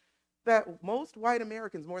that most white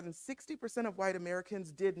Americans, more than 60% of white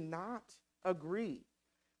Americans, did not agree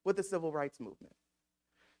with the Civil Rights Movement,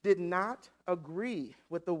 did not agree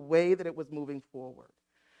with the way that it was moving forward,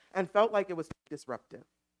 and felt like it was disruptive.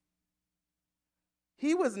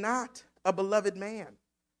 He was not a beloved man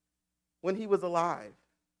when he was alive,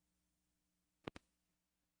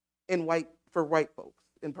 for white folks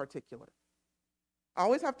in particular. I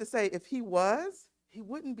always have to say, if he was, he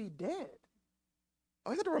wouldn't be dead. I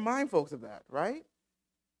always have to remind folks of that, right?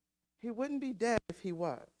 He wouldn't be dead if he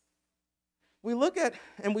was. We look at,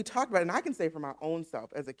 and we talk about it, and I can say for my own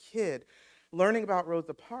self, as a kid, learning about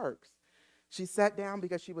Rosa Parks, she sat down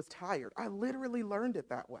because she was tired. I literally learned it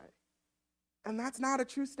that way. And that's not a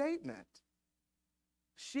true statement.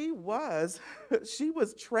 She was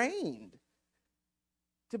trained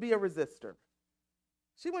to be a resistor.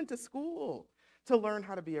 She went to school to learn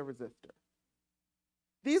how to be a resistor.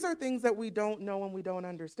 These are things that we don't know and we don't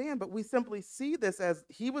understand, but we simply see this as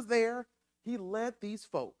he was there, he led these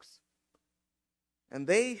folks, and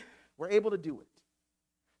they were able to do it.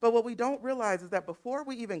 But what we don't realize is that before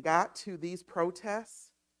we even got to these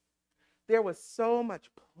protests, there was so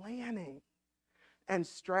much planning and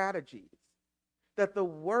strategies that the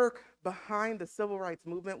work behind the Civil Rights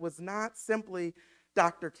Movement was not simply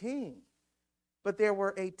Dr. King, but there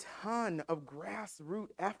were a ton of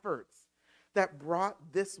grassroots efforts that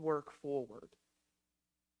brought this work forward.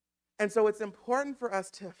 And so it's important for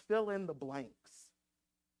us to fill in the blanks.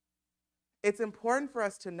 It's important for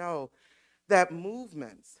us to know that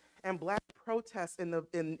movements and Black protests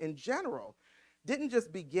in general didn't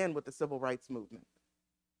just begin with the Civil Rights Movement.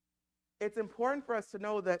 It's important for us to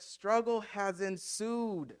know that struggle has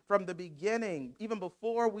ensued from the beginning, even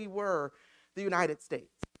before we were the United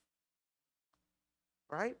States,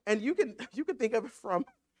 right? And you can think of it from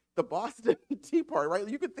the Boston Tea Party, right?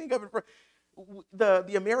 You could think of it from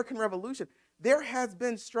the American Revolution. There has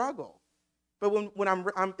been struggle. But when I'm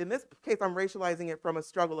in this case, I'm racializing it from a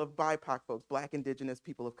struggle of BIPOC folks, Black, Indigenous,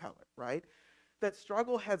 people of color, right? That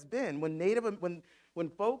struggle has been when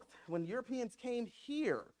Europeans came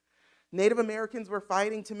here, Native Americans were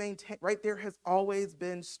fighting to maintain, right? There has always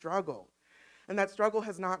been struggle. And that struggle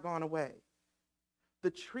has not gone away.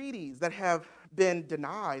 The treaties that have been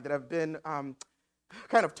denied, that have been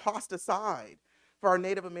kind of tossed aside for our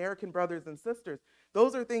Native American brothers and sisters,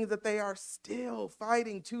 those are things that they are still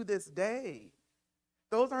fighting to this day.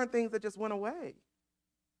 Those aren't things that just went away.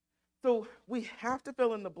 So we have to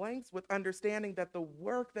fill in the blanks with understanding that the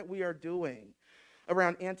work that we are doing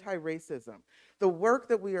around anti-racism, the work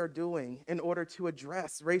that we are doing in order to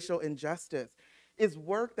address racial injustice is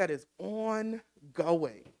work that is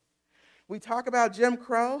ongoing. We talk about Jim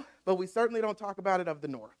Crow, but we certainly don't talk about it of the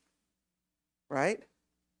North, right?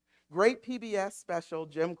 Great PBS special,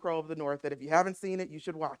 Jim Crow of the North, that if you haven't seen it, you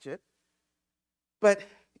should watch it. But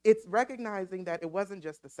it's recognizing that it wasn't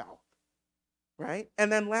just the South, right? And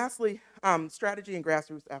then lastly, strategy and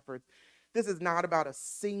grassroots efforts. This is not about a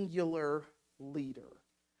singular leader.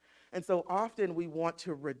 And so often we want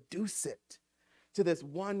to reduce it to this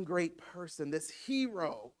one great person, this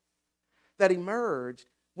hero that emerged,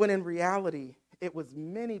 when in reality, it was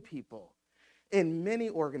many people in many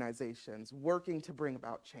organizations working to bring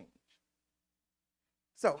about change.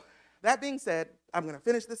 So that being said, I'm going to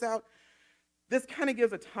finish this out. This kind of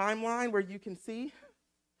gives a timeline where you can see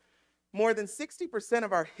more than 60%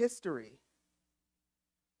 of our history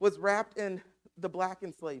was wrapped in the Black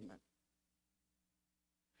enslavement.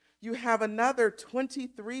 You have another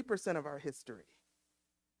 23% of our history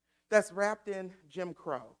that's wrapped in Jim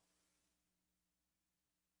Crow.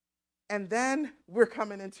 And then we're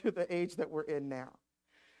coming into the age that we're in now.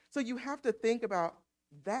 So you have to think about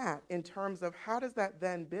that in terms of how does that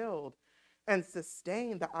then build and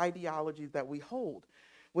sustain the ideologies that we hold.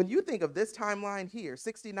 When you think of this timeline here,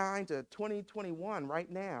 69 to 2021 right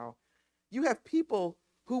now, you have people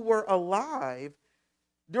who were alive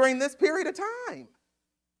during this period of time.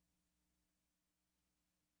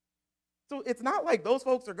 So it's not like those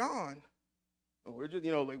folks are gone. We're just,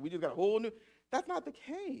 like we just got a whole new, that's not the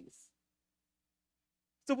case.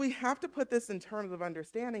 So we have to put this in terms of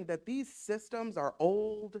understanding that these systems are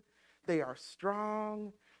old, they are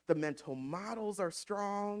strong, the mental models are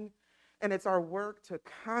strong, and it's our work to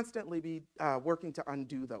constantly be working to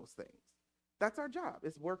undo those things. That's our job,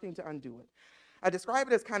 is working to undo it. I describe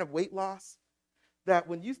it as kind of weight loss, that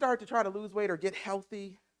when you start to try to lose weight or get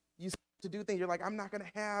healthy, you start to do things, you're like, I'm not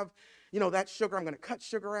gonna have, that sugar, I'm gonna cut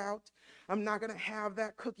sugar out. I'm not gonna have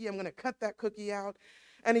that cookie, I'm gonna cut that cookie out.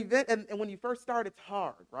 And when you first start, it's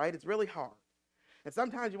hard, right? It's really hard. And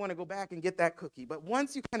sometimes you want to go back and get that cookie. But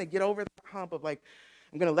once you kind of get over the hump of like,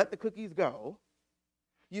 I'm going to let the cookies go,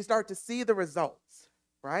 you start to see the results,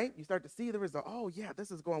 right? You start to see the result. Oh, yeah,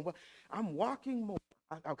 this is going well. I'm walking more.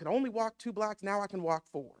 I could only walk 2 blocks. Now I can walk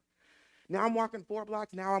 4. Now I'm walking 4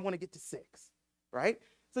 blocks. Now I want to get to 6, right?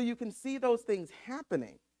 So you can see those things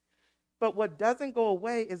happening. But what doesn't go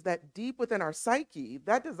away is that deep within our psyche,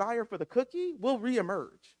 that desire for the cookie will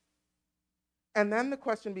reemerge. And then the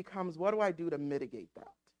question becomes, what do I do to mitigate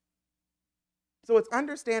that? So it's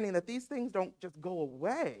understanding that these things don't just go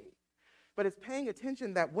away, but it's paying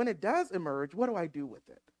attention that when it does emerge, what do I do with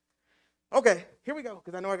it? Okay, here we go,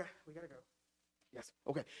 because I know we gotta go. Yes,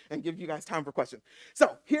 okay, and give you guys time for questions.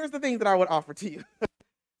 So here's the things that I would offer to you.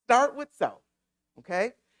 Start with self,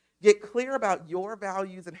 okay? Get clear about your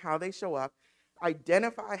values and how they show up.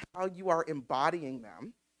 Identify how you are embodying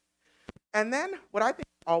them. And then what I think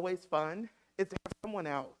is always fun is to have someone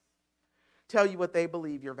else tell you what they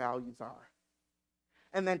believe your values are.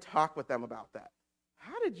 And then talk with them about that.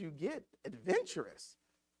 How did you get adventurous,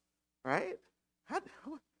 right? Why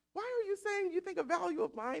are you saying you think a value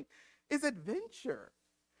of mine is adventure?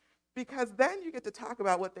 Because then you get to talk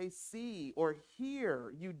about what they see or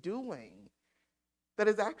hear you doing that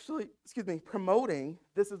is actually, promoting,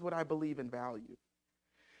 this is what I believe and value.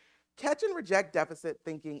 Catch and reject deficit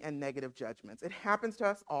thinking and negative judgments. It happens to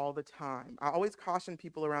us all the time. I always caution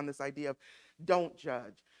people around this idea of don't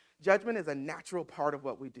judge. Judgment is a natural part of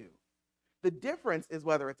what we do. The difference is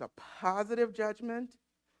whether it's a positive judgment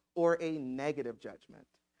or a negative judgment.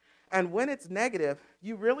 And when it's negative,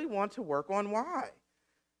 you really want to work on why.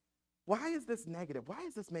 Why is this negative? Why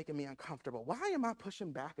is this making me uncomfortable? Why am I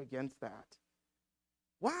pushing back against that?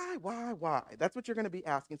 Why? That's what you're going to be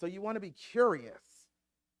asking. So you want to be curious.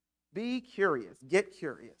 Be curious. Get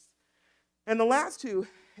curious. And the last two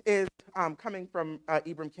is coming from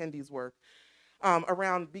Ibram Kendi's work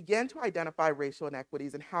around begin to identify racial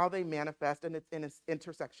inequities and how they manifest in its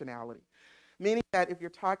intersectionality. Meaning that if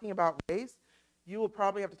you're talking about race, you will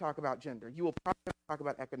probably have to talk about gender. You will probably have to talk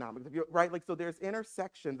about economics, right? So there's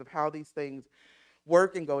intersections of how these things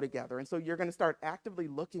work and go together. And so you're going to start actively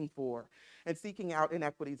looking for and seeking out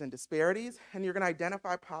inequities and disparities, and you're going to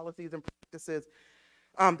identify policies and practices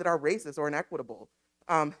that are racist or inequitable,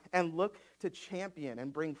 and look to champion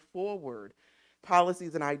and bring forward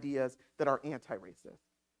policies and ideas that are anti-racist.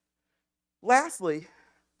 Lastly,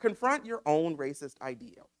 confront your own racist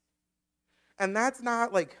ideals. And that's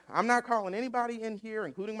not I'm not calling anybody in here,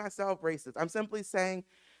 including myself, racist. I'm simply saying,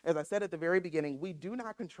 As I said at the very beginning, we do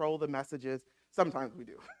not control the messages. Sometimes we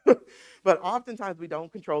do, but oftentimes we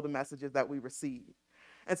don't control the messages that we receive.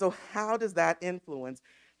 And so how does that influence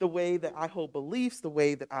the way that I hold beliefs, the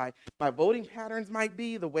way that my voting patterns might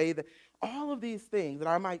be, the way that all of these things that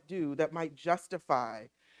I might do that might justify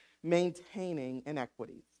maintaining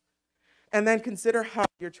inequities? And then consider how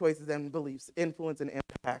your choices and beliefs influence and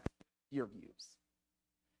impact your views.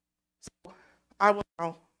 So I will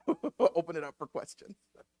now open it up for questions.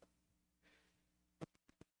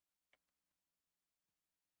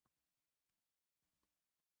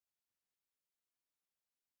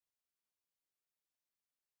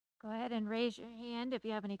 Go ahead and raise your hand if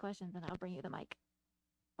you have any questions, and I'll bring you the mic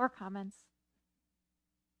or comments.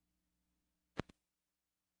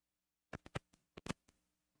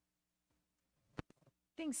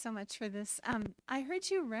 Thanks so much for this. I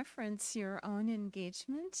heard you reference your own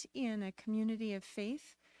engagement in a community of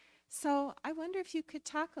faith. So I wonder if you could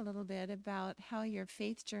talk a little bit about how your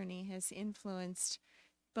faith journey has influenced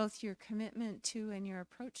both your commitment to and your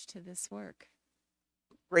approach to this work.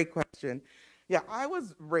 Great question. Yeah, I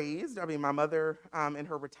was raised, my mother in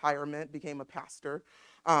her retirement became a pastor,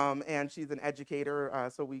 and she's an educator.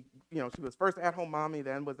 So she was first at-home mommy,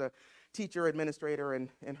 then was a teacher, administrator, and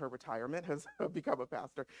in her retirement has become a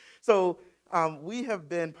pastor. So we have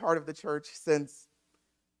been part of the church since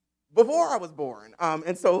before I was born.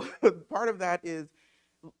 And so part of that is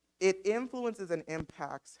it influences and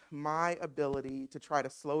impacts my ability to try to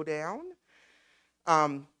slow down,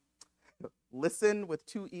 listen with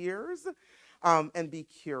 2 ears, and be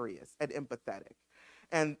curious and empathetic.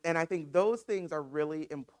 And I think those things are really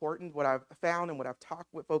important. What I've found and what I've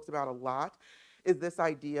talked with folks about a lot is this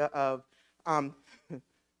idea of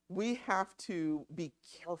we have to be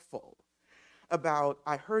careful about,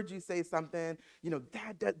 I heard you say something,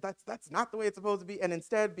 that's not the way it's supposed to be, and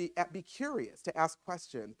instead be curious, to ask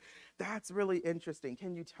questions. That's really interesting.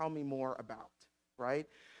 Can you tell me more about, right?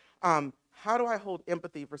 How do I hold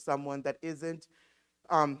empathy for someone that isn't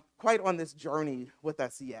quite on this journey with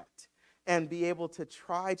us yet, and be able to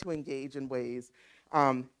try to engage in ways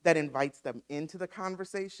that invites them into the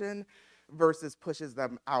conversation versus pushes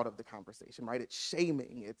them out of the conversation, right? It's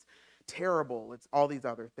shaming, it's terrible, it's all these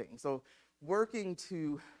other things. So working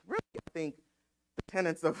to really, I think, the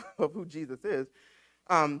tenets of who Jesus is,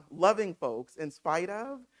 loving folks in spite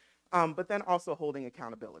of, but then also holding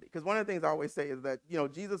accountability. Because one of the things I always say is that,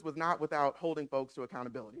 Jesus was not without holding folks to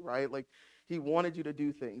accountability, right? Like, he wanted you to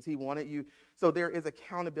do things. He wanted you. So there is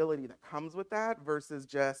accountability that comes with that versus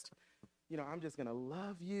just, I'm just going to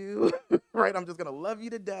love you, right? I'm just going to love you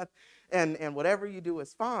to death. And whatever you do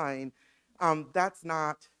is fine. That's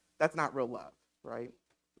not real love, right?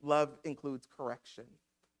 Love includes correction.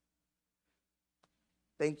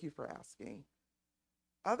 Thank you for asking.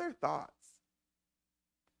 Other thoughts?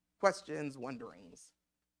 Questions, wonderings?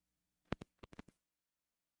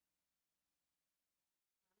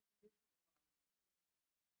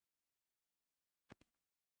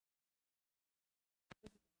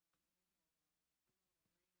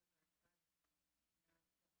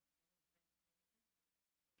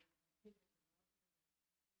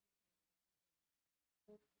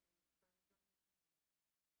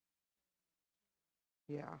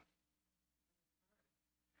 Yeah,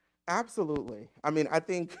 absolutely. I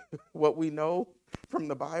think what we know from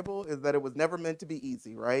the Bible is that it was never meant to be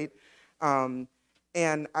easy, right? Um,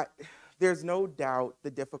 and there's no doubt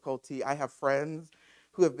the difficulty. I have friends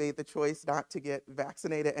who have made the choice not to get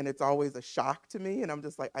vaccinated, and it's always a shock to me. And I'm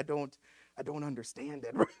just like, I don't understand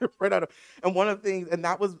it, right? And one of the things, and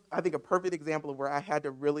that was, I think, a perfect example of where I had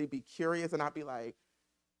to really be curious and not be like,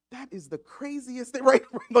 that is the craziest thing, right?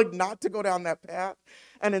 Like, not to go down that path,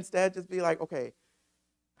 and instead just be like, okay,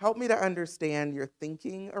 help me to understand your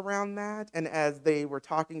thinking around that. And as they were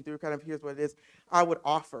talking through kind of, here's what it is, I would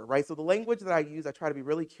offer, right? So the language that I use, I try to be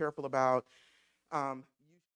really careful about